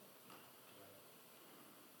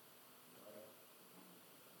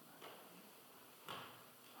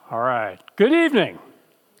All right. Good evening.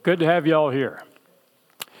 Good to have you all here.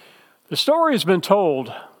 The story has been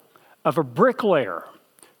told of a bricklayer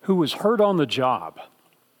who was hurt on the job.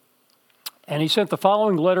 And he sent the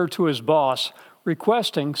following letter to his boss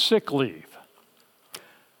requesting sick leave.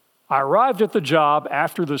 I arrived at the job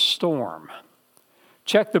after the storm,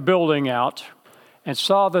 checked the building out, and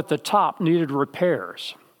saw that the top needed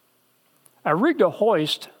repairs. I rigged a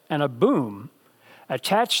hoist and a boom,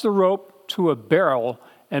 attached the rope to a barrel,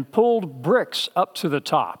 and pulled bricks up to the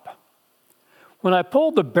top. When I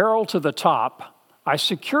pulled the barrel to the top, I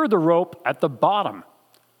secured the rope at the bottom.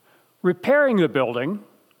 Repairing the building,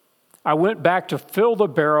 I went back to fill the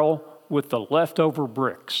barrel with the leftover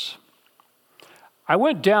bricks. I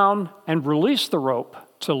went down and released the rope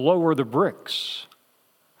to lower the bricks.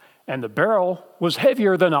 And the barrel was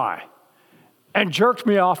heavier than I and jerked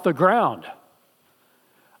me off the ground.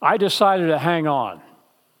 I decided to hang on.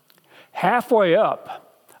 Halfway up,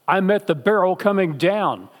 I met the barrel coming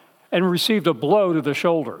down and received a blow to the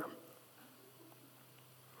shoulder.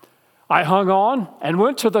 I hung on and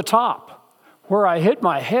went to the top, where I hit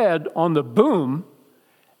my head on the boom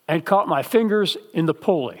and caught my fingers in the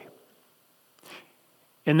pulley.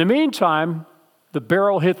 In the meantime, the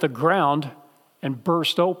barrel hit the ground and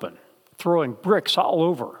burst open, throwing bricks all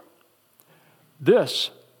over. This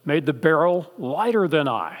made the barrel lighter than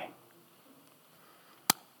I,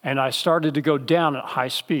 and I started to go down at high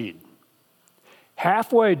speed.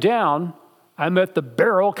 Halfway down, I met the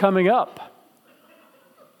barrel coming up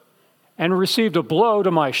and received a blow to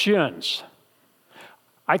my shins.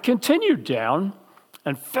 I continued down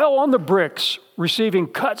and fell on the bricks, receiving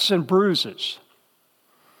cuts and bruises.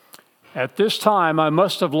 At this time, I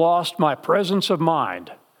must have lost my presence of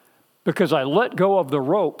mind because I let go of the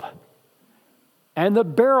rope and the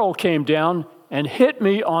barrel came down and hit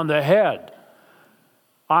me on the head.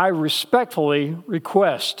 I respectfully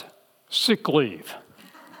request sick leave.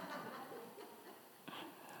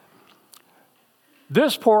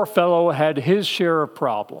 This poor fellow had his share of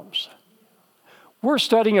problems. We're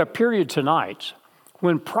studying a period tonight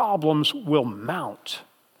when problems will mount.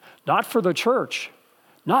 Not for the church,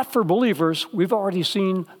 not for believers. We've already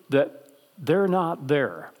seen that they're not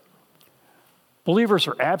there. Believers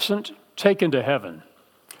are absent, taken to heaven.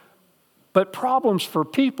 But problems for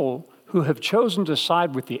people who have chosen to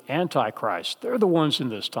side with the Antichrist, they're the ones in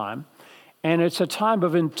this time, and it's a time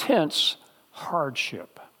of intense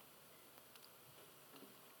hardship.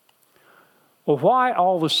 Well, why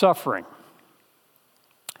all the suffering?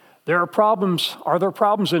 Are there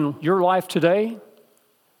problems in your life today?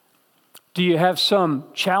 Do you have some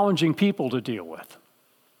challenging people to deal with?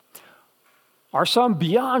 Are some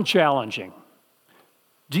beyond challenging?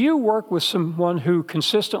 Do you work with someone who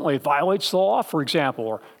consistently violates the law, for example,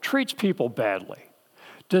 or treats people badly?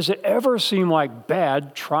 Does it ever seem like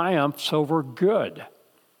bad triumphs over good?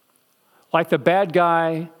 Like the bad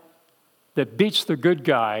guy that beats the good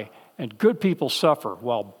guy, and good people suffer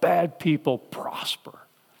while bad people prosper?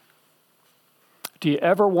 Do you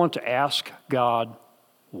ever want to ask God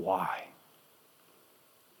why?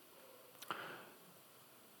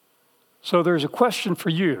 So there's a question for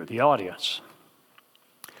you, the audience.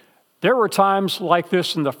 There were times like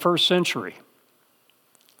this in the first century,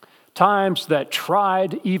 times that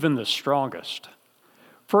tried even the strongest.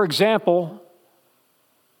 For example,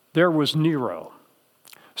 there was Nero,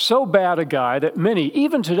 so bad a guy that many,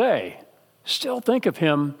 even today, still think of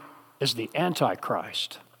him as the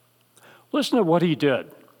Antichrist. Listen to what he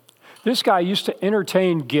did. This guy used to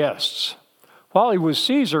entertain guests while he was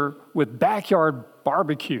Caesar with backyard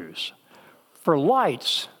barbecues. For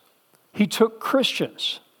lights, he took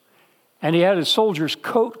Christians, and he had his soldiers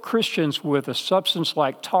coat Christians with a substance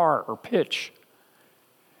like tar or pitch.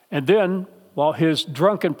 And then, while his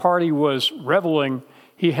drunken party was reveling,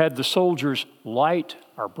 he had the soldiers light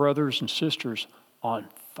our brothers and sisters on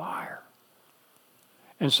fire.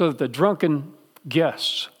 And so that the drunken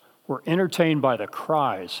guests were entertained by the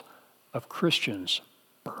cries of Christians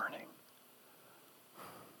burning.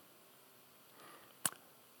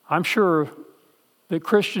 I'm sure that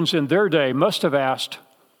Christians in their day must have asked,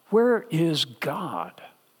 where is God?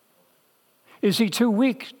 Is he too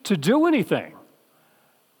weak to do anything?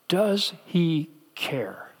 Does he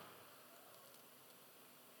care?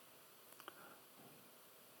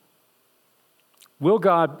 Will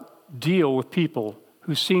God deal with people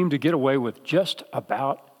who seem to get away with just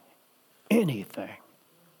about anything?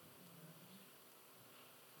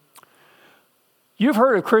 You've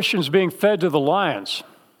heard of Christians being fed to the lions.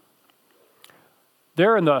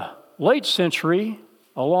 There in the late century,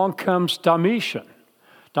 along comes Domitian.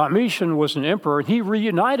 Domitian was an emperor, and he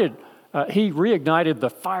reunited he reignited the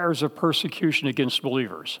fires of persecution against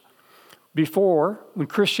believers. Before, when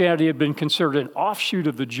Christianity had been considered an offshoot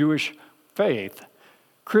of the Jewish faith,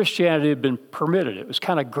 Christianity had been permitted. It was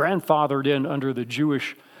kind of grandfathered in under the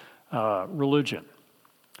Jewish religion.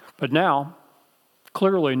 But now,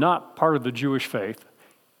 clearly not part of the Jewish faith,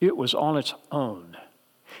 it was on its own.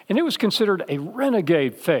 And it was considered a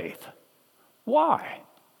renegade faith. Why?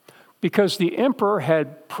 Because the emperor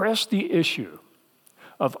had pressed the issue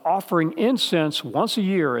of offering incense once a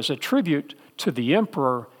year as a tribute to the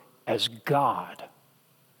emperor as God.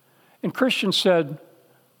 And Christians said,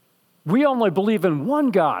 we only believe in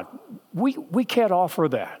one God. We can't offer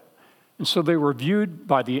that. And so they were viewed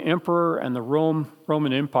by the emperor and the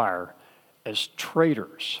Roman Empire as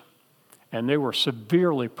traitors, and they were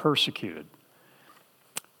severely persecuted.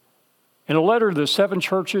 In a letter to the 7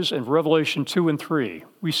 churches in Revelation 2 and 3,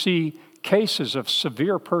 we see cases of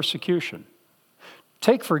severe persecution.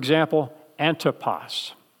 Take, for example,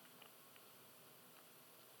 Antipas.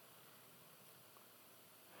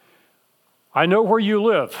 I know where you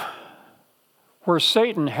live, where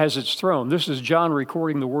Satan has its throne. This is John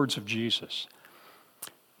recording the words of Jesus.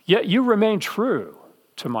 Yet you remain true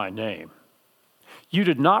to my name. You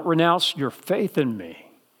did not renounce your faith in me,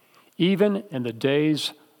 even in the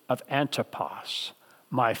days of Antipas,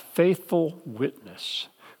 my faithful witness,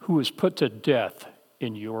 who was put to death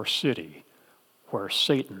in your city where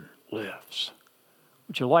Satan lives.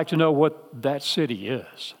 Would you like to know what that city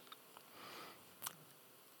is?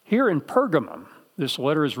 Here in Pergamum, this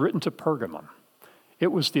letter is written to Pergamum.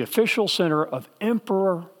 It was the official center of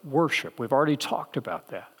emperor worship. We've already talked about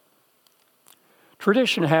that.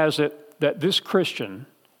 Tradition has it that this Christian,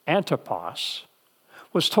 Antipas,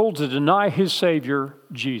 was told to deny his Savior,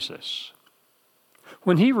 Jesus.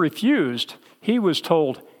 When he refused, he was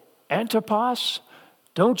told, Antipas,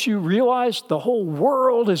 don't you realize the whole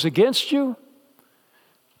world is against you?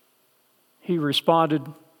 He responded,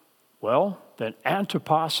 well, then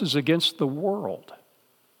Antipas is against the world.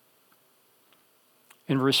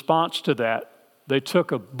 In response to that, they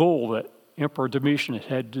took a bull that Emperor Domitian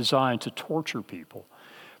had designed to torture people.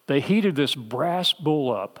 They heated this brass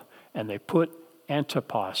bull up, and they put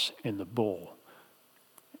Antipas in the bull,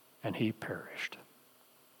 and he perished.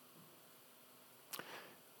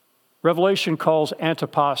 Revelation calls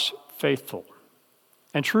Antipas faithful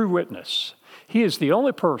and true witness. He is the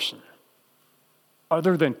only person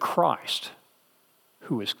other than Christ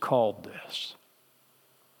who is called this.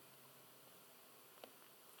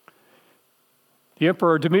 The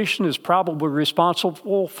Emperor Domitian is probably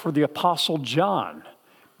responsible for the Apostle John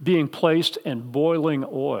being placed in boiling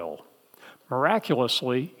oil.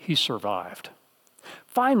 Miraculously, he survived.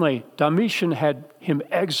 Finally, Domitian had him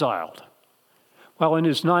exiled while in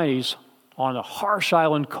his 90s on a harsh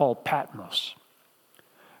island called Patmos.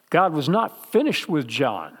 God was not finished with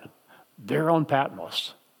John there on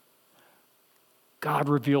Patmos. God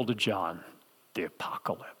revealed to John the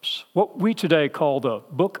apocalypse, what we today call the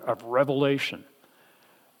book of Revelation.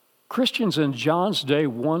 Christians in John's day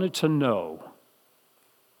wanted to know,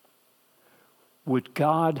 would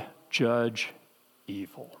God judge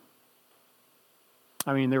evil?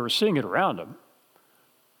 I mean, they were seeing it around them.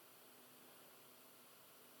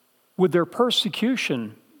 Would their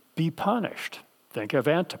persecution be punished? Think of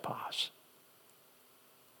Antipas.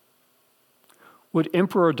 Would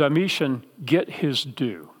Emperor Domitian get his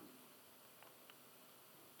due?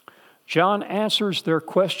 John answers their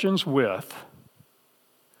questions with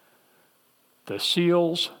the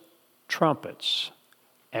seals, trumpets,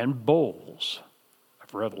 and bowls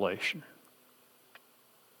of Revelation.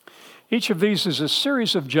 Each of these is a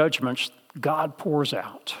series of judgments God pours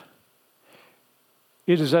out.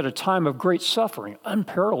 It is at a time of great suffering,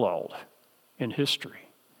 unparalleled in history.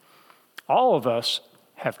 All of us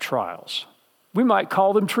have trials. We might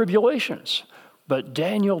call them tribulations, but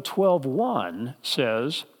Daniel 12:1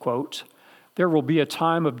 says, quote, there will be a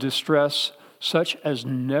time of distress such as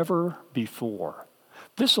never before.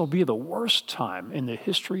 This will be the worst time in the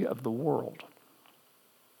history of the world.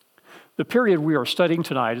 The period we are studying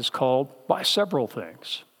tonight is called by several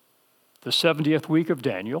things. The 70th week of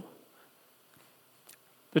Daniel,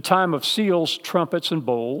 the time of seals, trumpets, and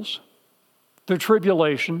bowls, the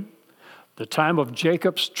tribulation, the time of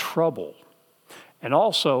Jacob's trouble, and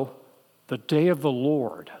also the day of the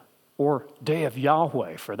Lord, or day of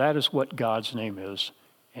Yahweh, for that is what God's name is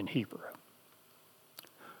in Hebrew.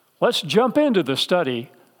 Let's jump into the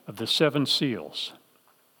study of the 7 seals.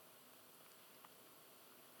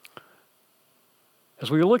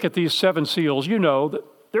 As we look at these 7 seals, you know that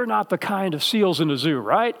they're not the kind of seals in a zoo,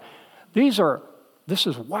 right? This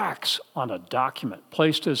is wax on a document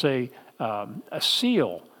placed as a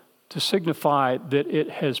seal to signify that it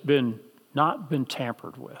has not been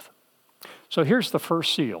tampered with. So here's the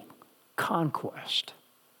first seal, conquest.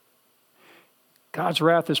 God's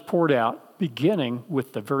wrath is poured out, beginning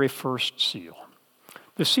with the very first seal.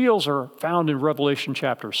 The seals are found in Revelation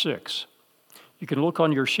chapter 6. You can look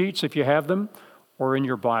on your sheets if you have them, or in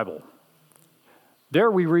your Bible. There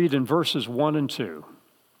we read in verses 1 and 2.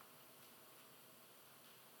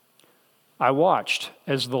 I watched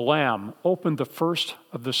as the Lamb opened the first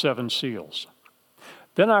of the 7 seals.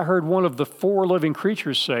 Then I heard one of the 4 living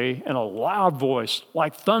creatures say in a loud voice,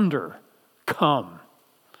 like thunder, "Come."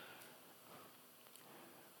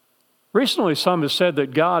 Recently, some have said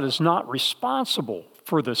that God is not responsible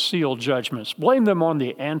for the seal judgments. Blame them on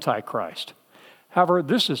the Antichrist. However,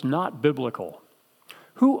 this is not biblical.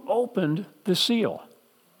 Who opened the seal?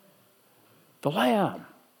 The Lamb.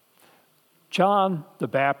 John the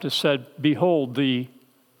Baptist said, "Behold the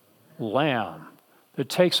Lamb that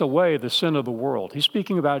takes away the sin of the world." He's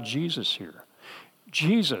speaking about Jesus here.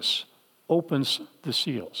 Jesus opens the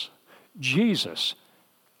seals. Jesus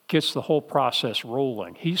gets the whole process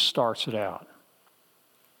rolling. He starts it out.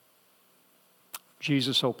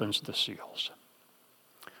 Jesus opens the seals.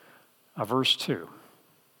 Verse 2.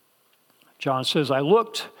 John says, I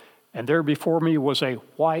looked, and there before me was a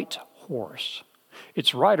white horse.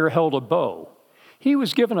 Its rider held a bow. He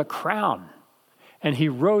was given a crown, and he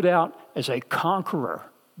rode out as a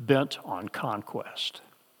conqueror bent on conquest.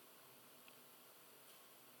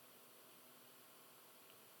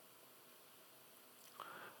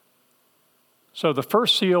 So the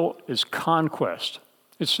first seal is conquest.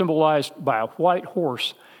 It's symbolized by a white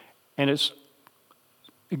horse, and it's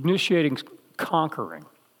initiating conquering.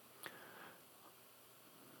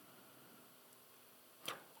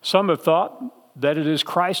 Some have thought that it is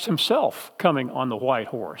Christ himself coming on the white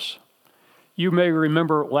horse. You may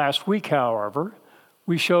remember last week, however,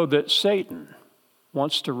 we showed that Satan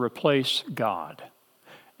wants to replace God,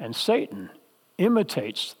 and Satan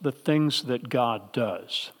imitates the things that God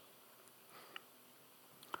does.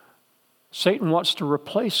 Satan wants to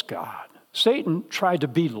replace God. Satan tried to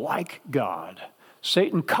be like God.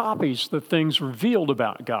 Satan copies the things revealed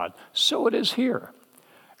about God. So it is here.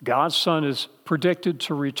 God's Son is predicted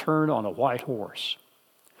to return on a white horse.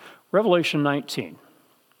 Revelation 19.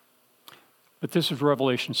 But this is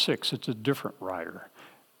Revelation 6. It's a different rider.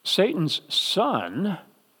 Satan's son,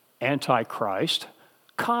 Antichrist,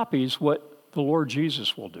 copies what the Lord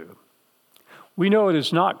Jesus will do. We know it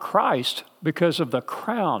is not Christ because of the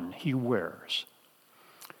crown he wears.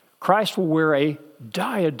 Christ will wear a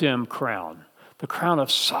diadem crown, the crown of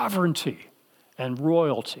sovereignty and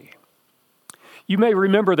royalty. You may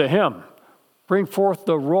remember the hymn, "Bring forth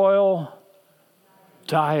the royal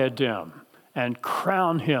diadem and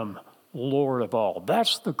crown him Lord of all."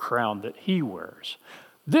 That's the crown that he wears.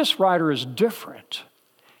 This rider is different.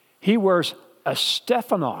 He wears a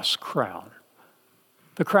Stephanos crown,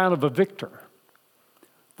 the crown of a victor.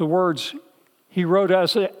 The words he wrote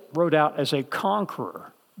out as a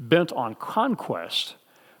conqueror, bent on conquest,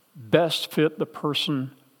 best fit the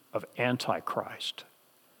person of Antichrist.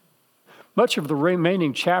 Much of the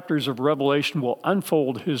remaining chapters of Revelation will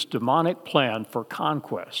unfold his demonic plan for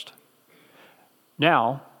conquest.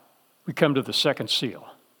 Now, we come to the second seal.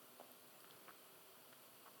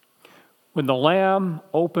 When the Lamb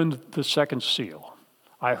opened the second seal,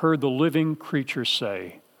 I heard the living creature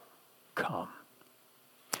say, "Come."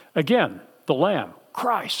 Again, the Lamb,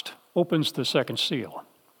 Christ, opens the second seal.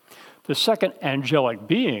 The second angelic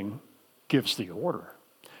being gives the order,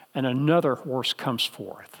 and another horse comes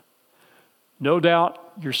forth. No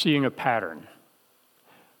doubt you're seeing a pattern.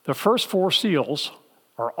 The first 4 seals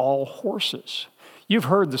are all horses. You've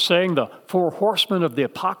heard the saying, the 4 horsemen of the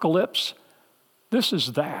apocalypse. This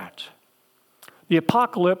is that. The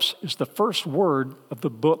apocalypse is the first word of the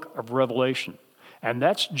book of Revelation, and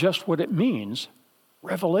that's just what it means,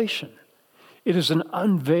 revelation. It is an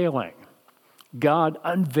unveiling. God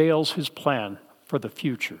unveils his plan for the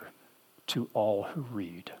future to all who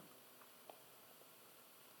read.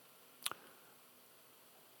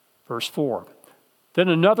 Verse 4, then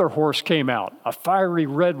another horse came out, a fiery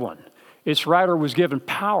red one. Its rider was given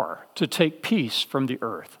power to take peace from the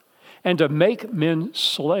earth and to make men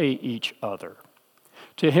slay each other.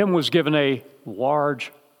 To him was given a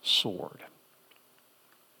large sword.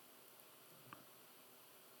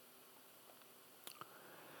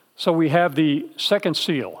 So we have the second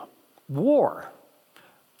seal, war.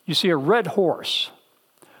 You see a red horse,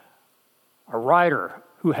 a rider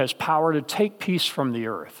who has power to take peace from the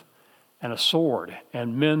earth, and a sword,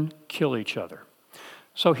 and men kill each other.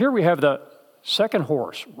 So here we have the second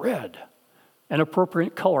horse, red, an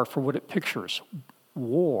appropriate color for what it pictures,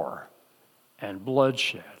 war, and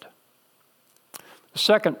bloodshed. The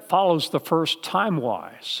second follows the first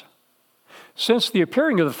time-wise. Since the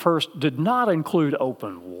appearing of the first did not include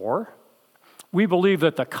open war, we believe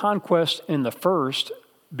that the conquest in the first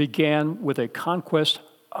began with a conquest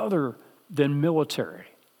other than military.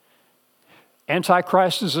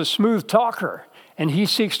 Antichrist is a smooth talker, and he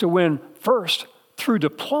seeks to win first through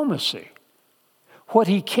diplomacy. What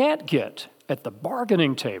he can't get at the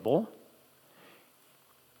bargaining table,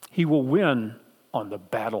 he will win on the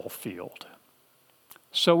battlefield.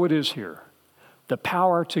 So it is here. The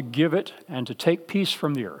power to give it and to take peace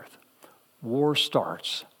from the earth. War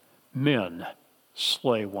starts. Men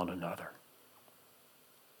slay one another.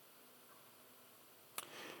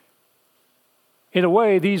 In a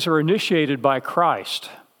way, these are initiated by Christ,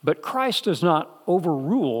 but Christ does not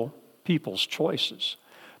overrule people's choices.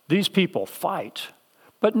 These people fight,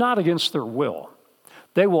 but not against their will.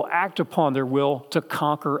 They will act upon their will to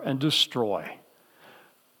conquer and destroy.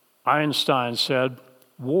 Einstein said,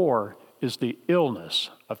 "War is the illness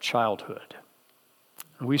of childhood."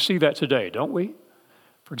 And we see that today, don't we?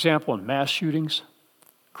 For example, in mass shootings,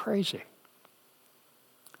 crazy.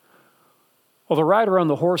 Well, the rider on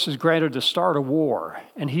the horse is granted to start a war,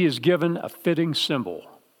 and he is given a fitting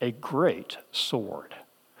symbol, a great sword.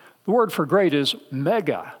 The word for great is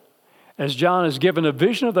mega. As John is given a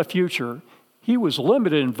vision of the future, he was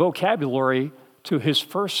limited in vocabulary to his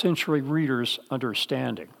first century readers'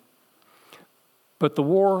 understanding. But the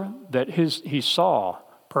war that he saw,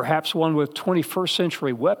 perhaps one with 21st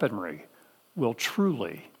century weaponry, will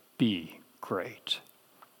truly be great.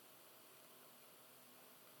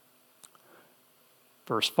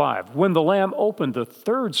 Verse 5, when the Lamb opened the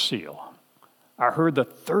third seal, I heard the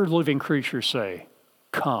third living creature say,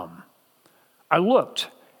 "Come." I looked,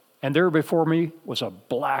 and there before me was a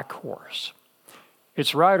black horse.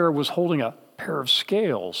 Its rider was holding a pair of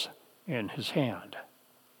scales in his hand.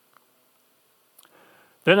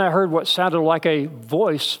 Then I heard what sounded like a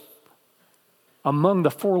voice among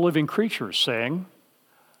the four living creatures saying,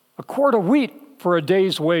 "A quart of wheat for a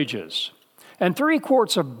day's wages, and 3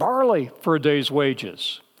 quarts of barley for a day's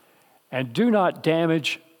wages, and do not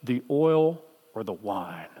damage the oil or the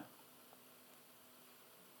wine."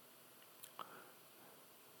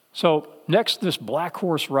 So next, this black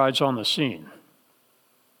horse rides on the scene.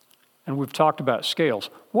 And we've talked about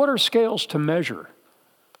scales. What are scales to measure?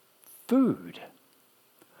 Food.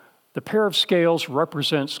 The pair of scales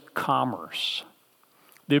represents commerce,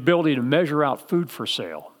 the ability to measure out food for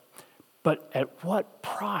sale. But at what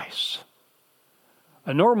price?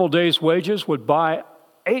 A normal day's wages would buy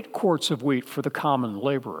 8 quarts of wheat for the common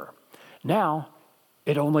laborer. Now,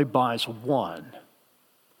 it only buys 1.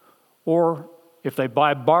 Or if they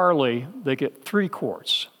buy barley, they get 3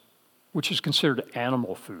 quarts, which is considered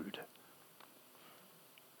animal food.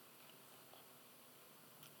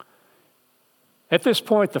 At this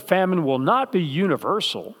point, the famine will not be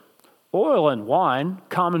universal. Oil and wine,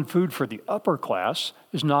 common food for the upper class,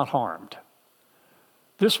 is not harmed.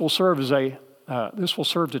 This will serve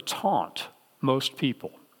to taunt most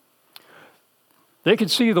people. They can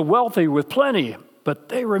see the wealthy with plenty, but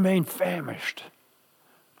they remain famished.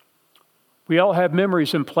 We all have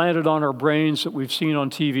memories implanted on our brains that we've seen on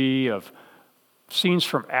TV of scenes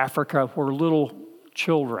from Africa where little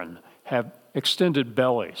children have extended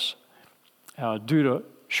bellies due to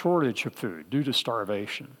shortage of food, due to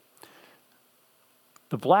starvation.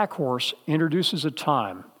 The black horse introduces a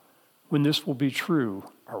time when this will be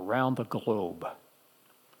true around the globe.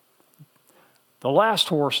 The last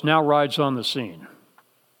horse now rides on the scene.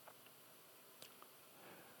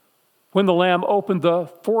 When the Lamb opened the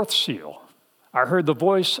 4th seal, I heard the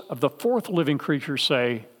voice of the 4th living creature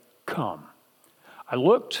say, "Come." I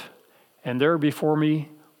looked, and there before me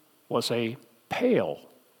was a pale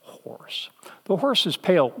horse. The horse is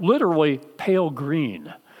pale, literally pale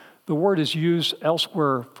green. The word is used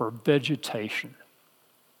elsewhere for vegetation.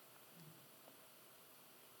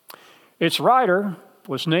 Its rider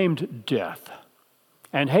was named Death,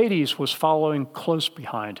 and Hades was following close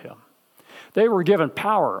behind him. They were given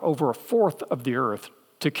power over 1/4 of the earth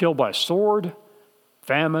to kill by sword,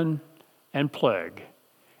 famine, and plague,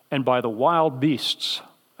 and by the wild beasts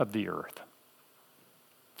of the earth.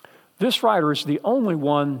 This rider is the only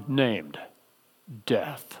one named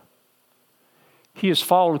Death. He is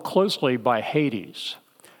followed closely by Hades.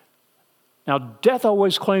 Now, death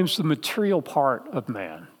always claims the material part of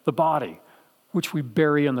man, the body, which we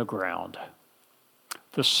bury in the ground.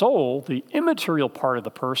 The soul, the immaterial part of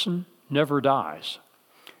the person, never dies.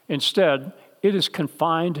 Instead, it is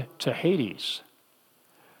confined to Hades.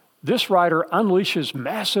 This rider unleashes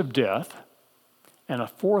massive death and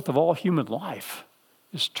 1/4 of all human life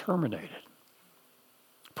is terminated.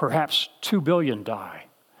 Perhaps 2 billion die.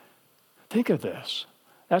 Think of this.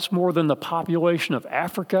 That's more than the population of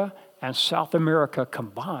Africa and South America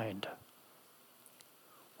combined.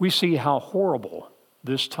 We see how horrible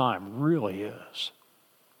this time really is.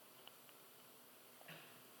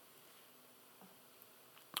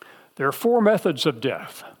 There are 4 methods of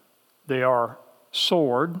death. They are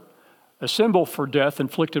sword, a symbol for death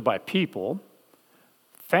inflicted by people;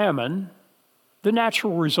 famine, the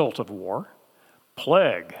natural result of war;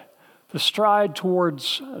 plague, the stride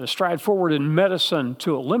forward in medicine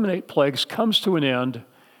to eliminate plagues comes to an end;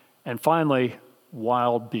 and finally,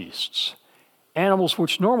 wild beasts. Animals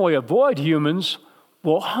which normally avoid humans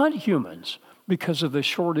will hunt humans because of the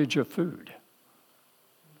shortage of food.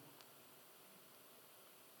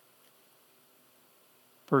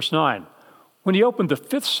 Verse 9, when he opened the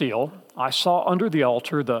 5th seal, I saw under the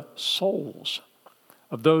altar the souls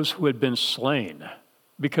of those who had been slain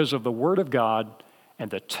because of the word of God and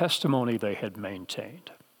the testimony they had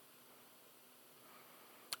maintained.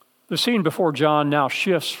 The scene before John now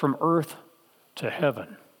shifts from earth to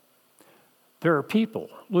heaven. There are people,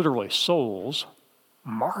 literally souls,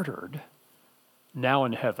 martyred, now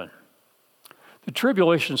in heaven. The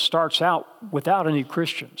tribulation starts out without any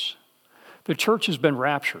Christians. The church has been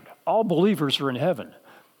raptured. All believers are in heaven.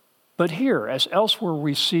 But here, as elsewhere,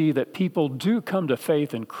 we see that people do come to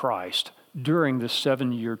faith in Christ during this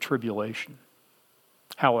 7-year tribulation.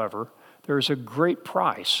 However, there is a great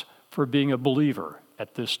price for being a believer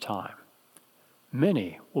at this time.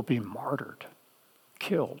 Many will be martyred,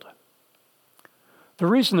 killed. The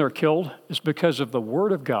reason they're killed is because of the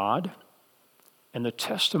Word of God and the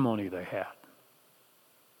testimony they had.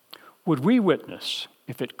 Would we witness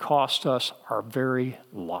if it cost us our very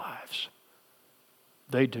lives?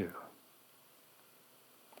 They do.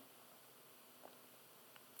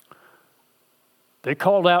 They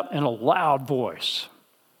called out in a loud voice,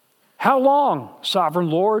 "How long, sovereign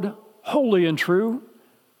Lord, holy and true,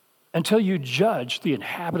 until you judge the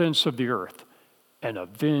inhabitants of the earth and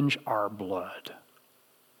avenge our blood?"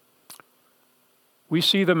 We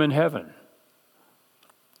see them in heaven.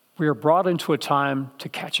 We are brought into a time to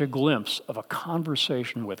catch a glimpse of a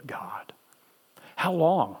conversation with God. How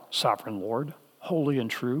long, sovereign Lord, holy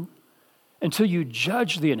and true, until you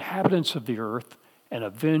judge the inhabitants of the earth and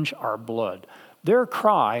avenge our blood? Their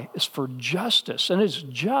cry is for justice, and it's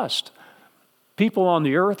just. People on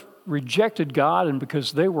the earth rejected God, and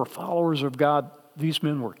because they were followers of God, these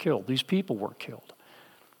men were killed. These people were killed.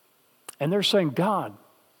 And they're saying, God,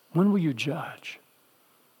 when will you judge?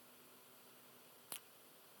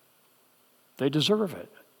 They deserve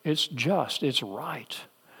it. It's just. It's right.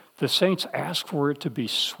 The saints ask for it to be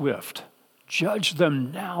swift. Judge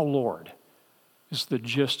them now, Lord, is the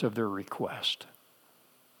gist of their request.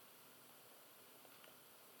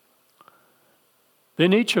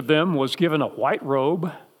 Then each of them was given a white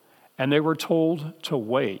robe, and they were told to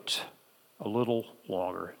wait a little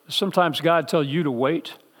longer. Sometimes God tells you to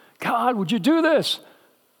wait. God, would you do this?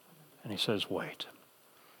 And he says, wait.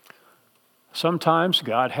 Sometimes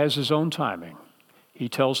God has his own timing. He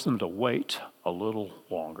tells them to wait a little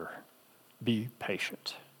longer. Be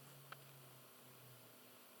patient.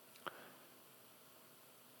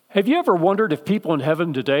 Have you ever wondered if people in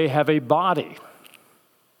heaven today have a body?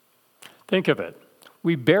 Think of it.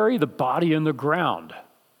 We bury the body in the ground.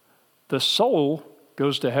 The soul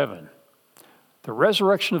goes to heaven. The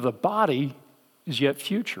resurrection of the body is yet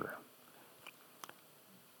future.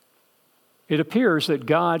 It appears that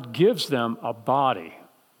God gives them a body,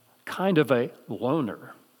 kind of a loaner,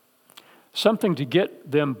 something to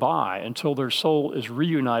get them by until their soul is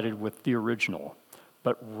reunited with the original,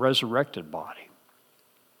 but resurrected body.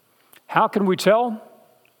 How can we tell?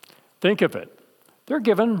 Think of it. They're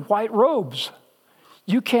given white robes.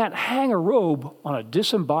 You can't hang a robe on a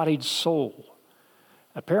disembodied soul.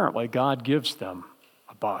 Apparently, God gives them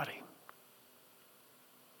a body.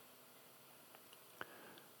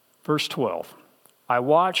 Verse 12, I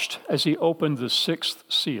watched as he opened the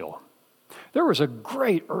 6th seal. There was a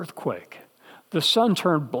great earthquake. The sun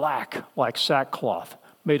turned black like sackcloth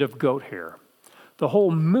made of goat hair. The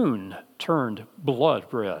whole moon turned blood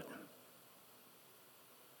red.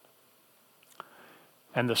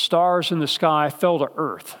 And the stars in the sky fell to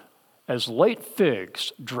earth as late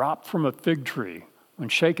figs drop from a fig tree when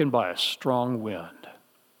shaken by a strong wind.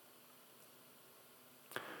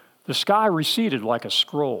 The sky receded like a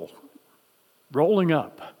scroll, rolling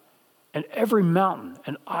up, and every mountain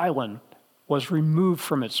and island was removed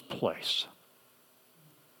from its place.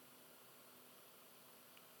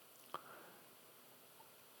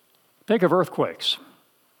 Think of earthquakes.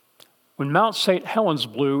 When Mount St. Helens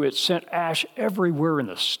blew, it sent ash everywhere in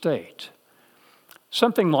the state.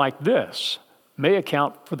 Something like this may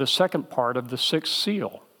account for the second part of the sixth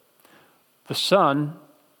seal. The sun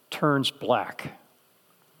turns black.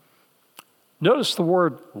 Notice the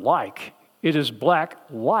word like. It is black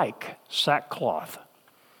like sackcloth.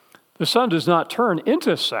 The sun does not turn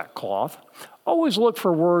into sackcloth. Always look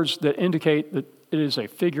for words that indicate that it is a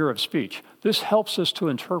figure of speech. This helps us to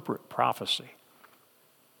interpret prophecy.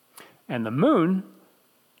 And the moon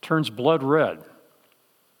turns blood red.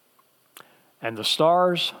 And the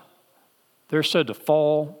stars, they're said to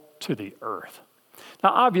fall to the earth. Now,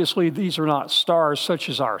 obviously, these are not stars such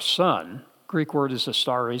as our sun. Greek word is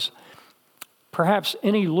astares. Perhaps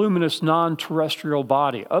any luminous non-terrestrial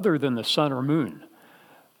body other than the sun or moon.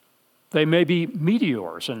 They may be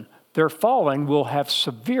meteors, and their falling will have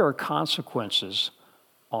severe consequences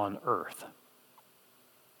on earth.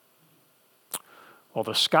 Well,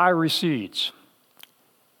 the sky recedes.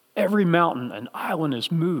 Every mountain and island is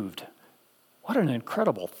moved. What an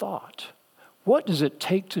incredible thought. What does it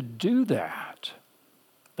take to do that?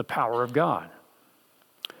 The power of God.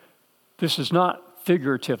 This is not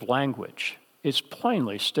figurative language. It's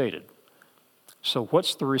plainly stated. So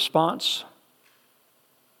what's the response?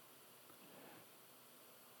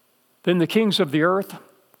 Then the kings of the earth,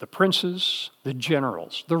 the princes, the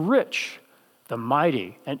generals, the rich, the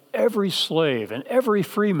mighty, and every slave and every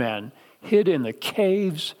free man hid in the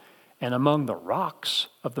caves and among the rocks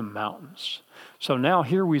of the mountains. So now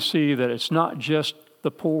here we see that it's not just the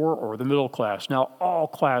poor or the middle class. Now all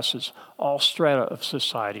classes, all strata of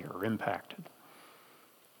society are impacted.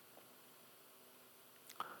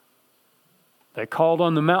 They called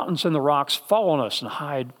on the mountains and the rocks, fall on us and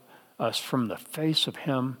hide us from the face of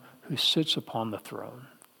him who sits upon the throne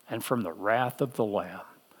and from the wrath of the Lamb.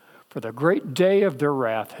 For the great day of their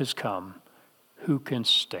wrath has come. Who can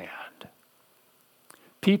stand?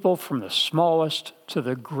 People from the smallest to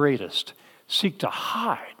the greatest seek to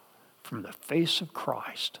hide from the face of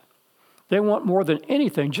Christ. They want more than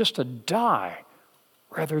anything just to die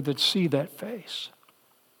rather than see that face.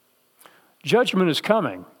 Judgment is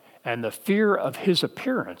coming, and the fear of his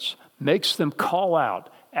appearance makes them call out,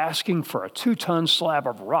 asking for a 2-ton slab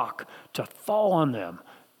of rock to fall on them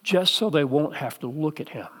just so they won't have to look at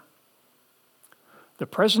him. The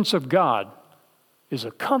presence of God is a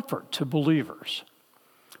comfort to believers,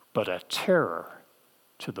 but a terror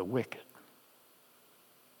to the wicked.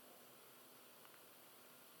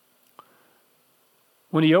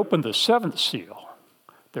 When he opened the seventh seal,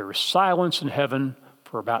 there was silence in heaven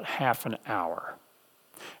for about half an hour.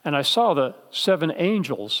 And I saw the 7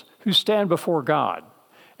 angels who stand before God,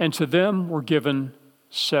 and to them were given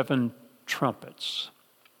 7 trumpets.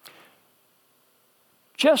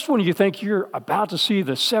 Just when you think you're about to see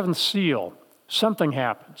the 7th seal, something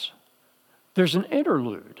happens. There's an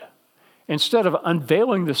interlude. Instead of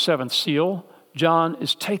unveiling the 7th seal, John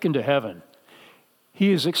is taken to heaven.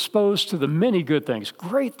 He is exposed to the many good things,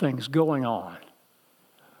 great things going on.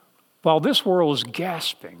 While this world is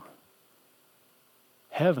gasping,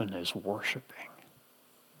 heaven is worshiping.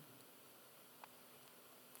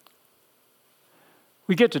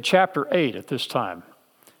 We get to chapter 8 at this time.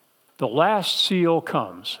 The last seal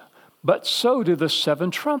comes, but so do the 7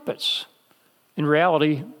 trumpets. In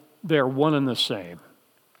reality, they're one and the same.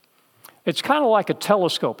 It's kind of like a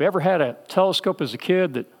telescope. You ever had a telescope as a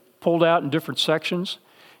kid that pulled out in different sections?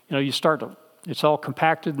 You know, it's all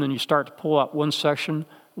compacted, and then you start to pull out one section,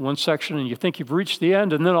 and you think you've reached the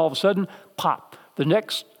end, and then all of a sudden, pop, the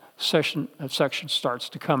next section starts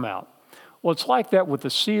to come out. Well, it's like that with the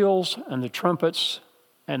seals and the trumpets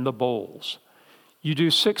and the bowls. You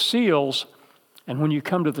do 6 seals, and when you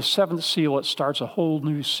come to the 7th seal, it starts a whole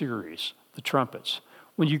new series, the trumpets.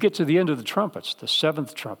 When you get to the end of the trumpets, the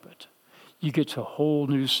 7th trumpet, you get to a whole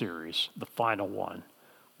new series, the final one,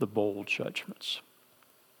 the bowl judgments.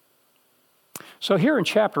 So here in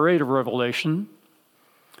chapter 8 of Revelation,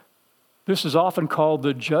 this is often called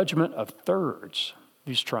the judgment of thirds,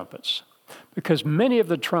 these trumpets, because many of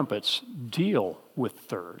the trumpets deal with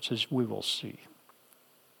thirds, as we will see.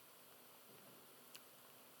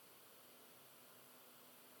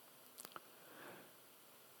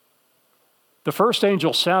 The first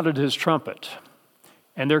angel sounded his trumpet,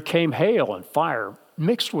 and there came hail and fire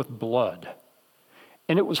mixed with blood,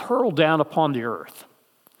 and it was hurled down upon the earth.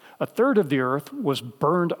 A third of the earth was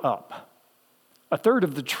burned up. A third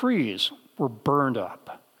of the trees were burned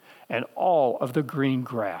up, and all of the green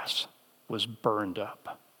grass was burned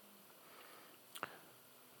up.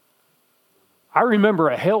 I remember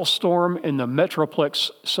a hailstorm in the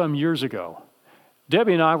Metroplex some years ago.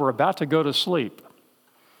 Debbie and I were about to go to sleep.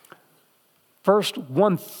 First,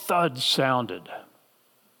 one thud sounded,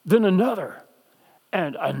 then another,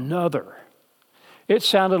 and another. It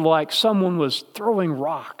sounded like someone was throwing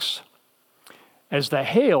rocks. As the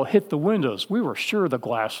hail hit the windows, we were sure the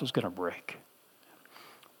glass was going to break.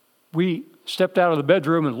 We stepped out of the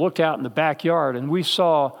bedroom and looked out in the backyard, and we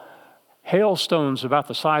saw hailstones about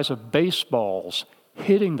the size of baseballs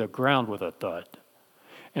hitting the ground with a thud.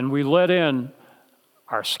 And we let in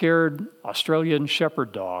our scared Australian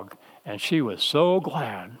shepherd dog, and she was so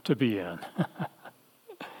glad to be in.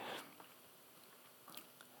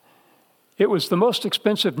 It was the most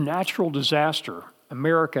expensive natural disaster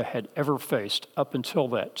America had ever faced up until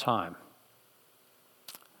that time.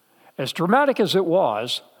 As dramatic as it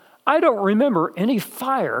was, I don't remember any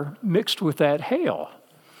fire mixed with that hail.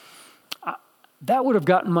 That would have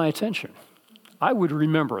gotten my attention. I would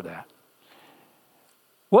remember that.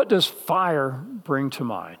 What does fire bring to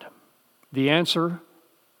mind? The answer,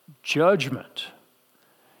 judgment.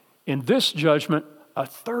 In this judgment, a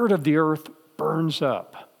third of the earth burns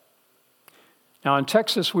up. Now, in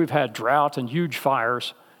Texas, we've had drought and huge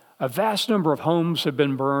fires. A vast number of homes have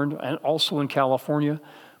been burned, and also in California.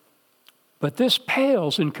 But this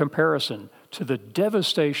pales in comparison to the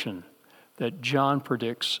devastation that John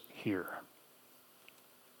predicts here.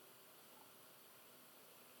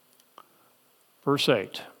 Verse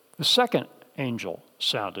 8, the second angel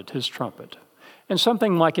sounded his trumpet, and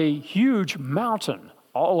something like a huge mountain,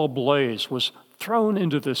 all ablaze, was thrown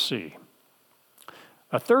into the sea.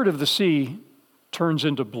 A third of the sea turns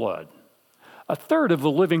into blood. A third of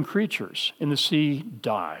the living creatures in the sea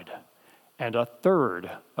died, and a third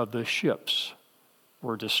of the ships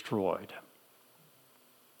were destroyed.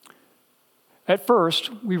 At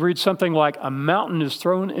first, we read something like, a mountain is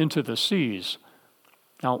thrown into the seas.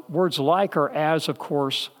 Now, words like or as, of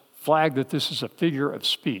course, flag that this is a figure of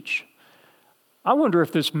speech. I wonder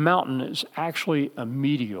if this mountain is actually a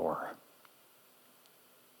meteor.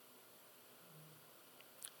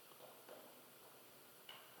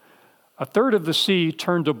 A third of the sea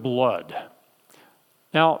turned to blood.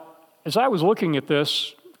 Now, as I was looking at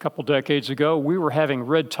this a couple decades ago, we were having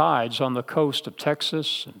red tides on the coast of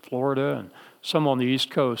Texas and Florida and some on the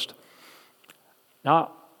East Coast.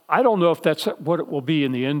 Now, I don't know if that's what it will be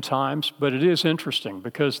in the end times, but it is interesting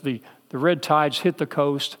because the red tides hit the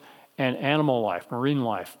coast and animal life, marine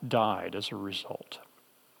life, died as a result.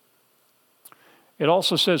 It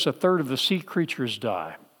also says a third of the sea creatures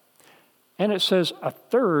die. And it says a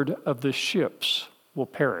third of the ships will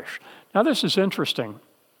perish. Now, this is interesting.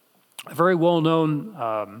 A very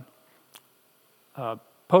well-known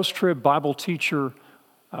post-trib Bible teacher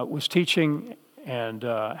was teaching and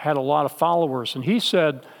had a lot of followers. And he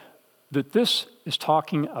said that this is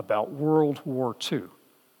talking about World War II.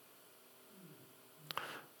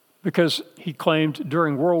 Because he claimed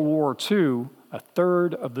during World War II, a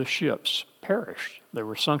third of the ships perished. They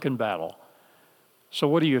were sunk in battle. So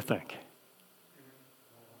what do you think?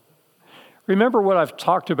 Remember what I've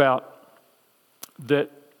talked about,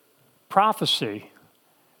 that prophecy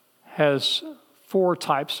has 4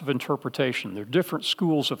 types of interpretation. There are different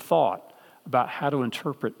schools of thought about how to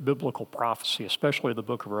interpret biblical prophecy, especially the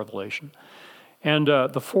book of Revelation. And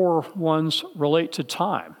the 4 ones relate to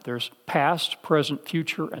time. There's past, present,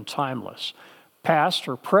 future, and timeless. Past,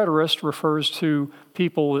 or preterist, refers to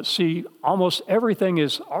people that see almost everything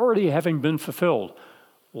as already having been fulfilled,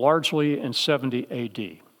 largely in 70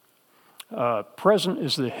 A.D. Present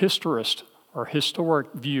is the historist or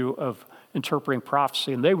historic view of interpreting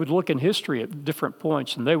prophecy, and they would look in history at different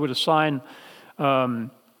points, and they would assign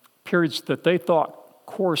periods that they thought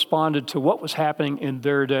corresponded to what was happening in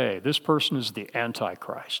their day. This person is the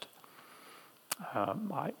Antichrist.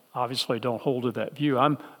 I obviously don't hold to that view.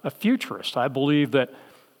 I'm a futurist. I believe that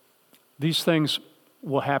these things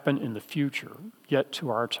will happen in the future, yet to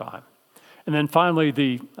our time. And then finally,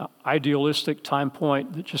 the idealistic time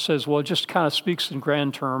point that just says, well, it just kind of speaks in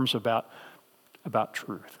grand terms about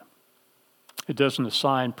truth. It doesn't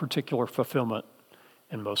assign particular fulfillment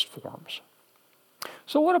in most forms.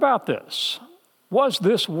 So what about this? Was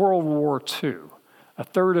this World War II? A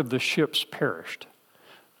third of the ships perished.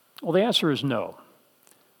 Well, the answer is no.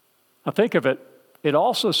 Now think of it. It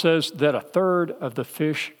also says that a third of the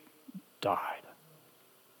fish died.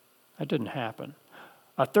 That didn't happen.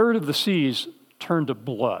 A third of the seas turned to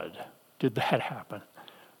blood. Did that happen?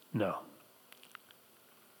 No.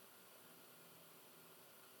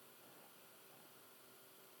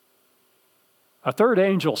 A third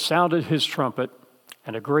angel sounded his trumpet,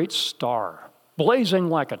 and a great star, blazing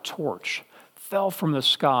like a torch, fell from the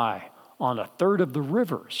sky on a third of the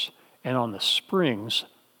rivers and on the springs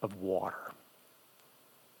of water.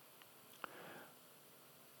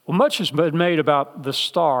 Well, much has been made about the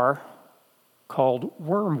star called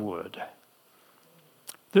wormwood.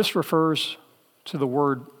 This refers to the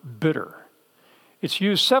word bitter. It's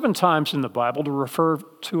used 7 times in the Bible to refer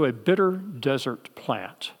to a bitter desert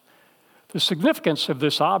plant. The significance of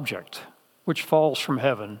this object, which falls from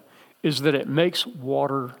heaven, is that it makes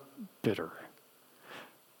water bitter.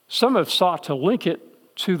 Some have sought to link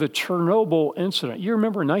it to the Chernobyl incident. You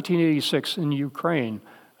remember in 1986 in Ukraine,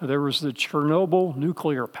 there was the Chernobyl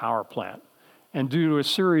nuclear power plant. And due to a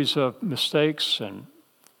series of mistakes and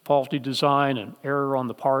faulty design and error on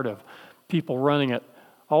the part of people running it,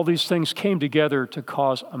 all these things came together to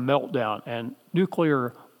cause a meltdown, and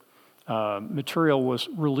nuclear material was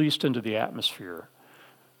released into the atmosphere,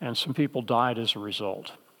 and some people died as a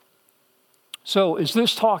result. So is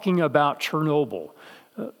this talking about Chernobyl?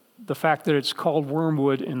 The fact that it's called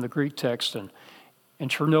wormwood in the Greek text, and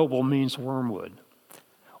Chernobyl means wormwood.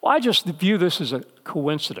 Well, I just view this as a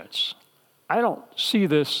coincidence. I don't see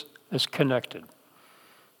this as connected.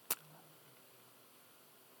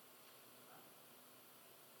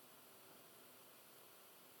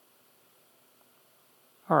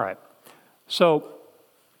 All right, so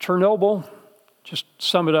Chernobyl, just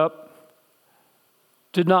sum it up,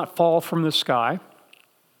 did not fall from the sky,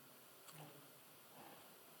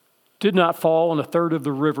 did not fall in a third of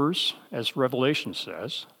the rivers, as Revelation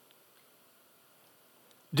says,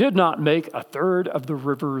 did not make a third of the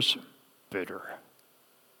rivers bitter.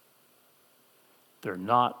 They're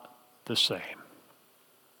not the same.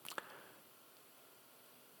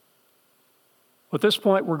 At this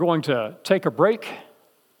point, we're going to take a break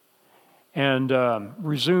and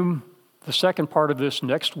resume the second part of this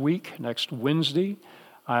next week, next Wednesday.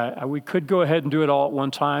 We could go ahead and do it all at one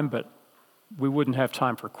time, but we wouldn't have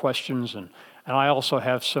time for questions. And I also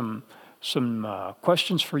have some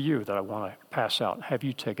questions for you that I want to pass out and have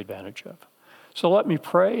you take advantage of. So let me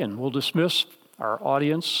pray, and we'll dismiss our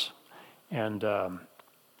audience and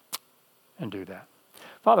do that.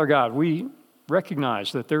 Father God, we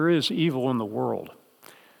recognize that there is evil in the world.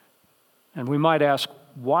 And we might ask,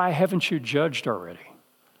 why haven't you judged already?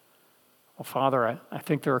 Well, Father, I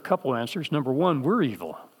think there are a couple answers. Number one, we're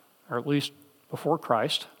evil, or at least before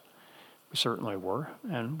Christ, we certainly were,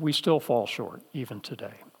 and we still fall short even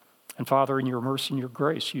today. And Father, in your mercy and your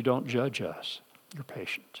grace, you don't judge us. You're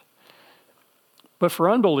patient. But for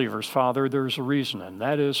unbelievers, Father, there's a reason, and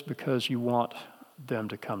that is because you want them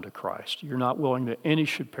to come to Christ. You're not willing that any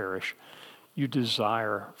should perish. You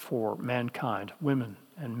desire for mankind, women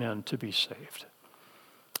and men, to be saved.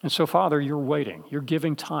 And so, Father, you're waiting. You're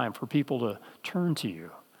giving time for people to turn to you.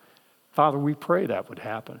 Father, we pray that would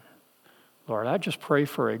happen. Lord, I just pray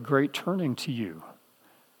for a great turning to you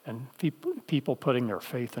and people putting their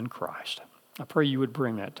faith in Christ. I pray you would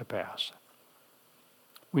bring that to pass.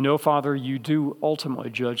 We know, Father, you do ultimately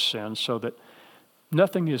judge sin so that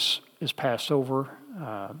nothing is passed over.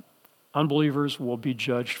 Unbelievers will be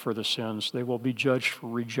judged for the sins. They will be judged for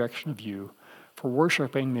rejection of you, for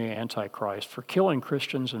worshiping the Antichrist, for killing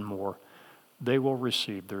Christians and more. They will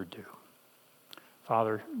receive their due.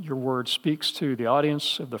 Father, your word speaks to the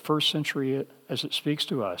audience of the first century as it speaks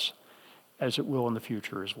to us, as it will in the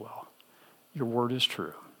future as well. Your word is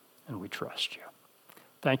true, and we trust you.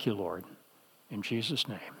 Thank you, Lord. In Jesus'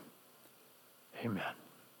 name, amen.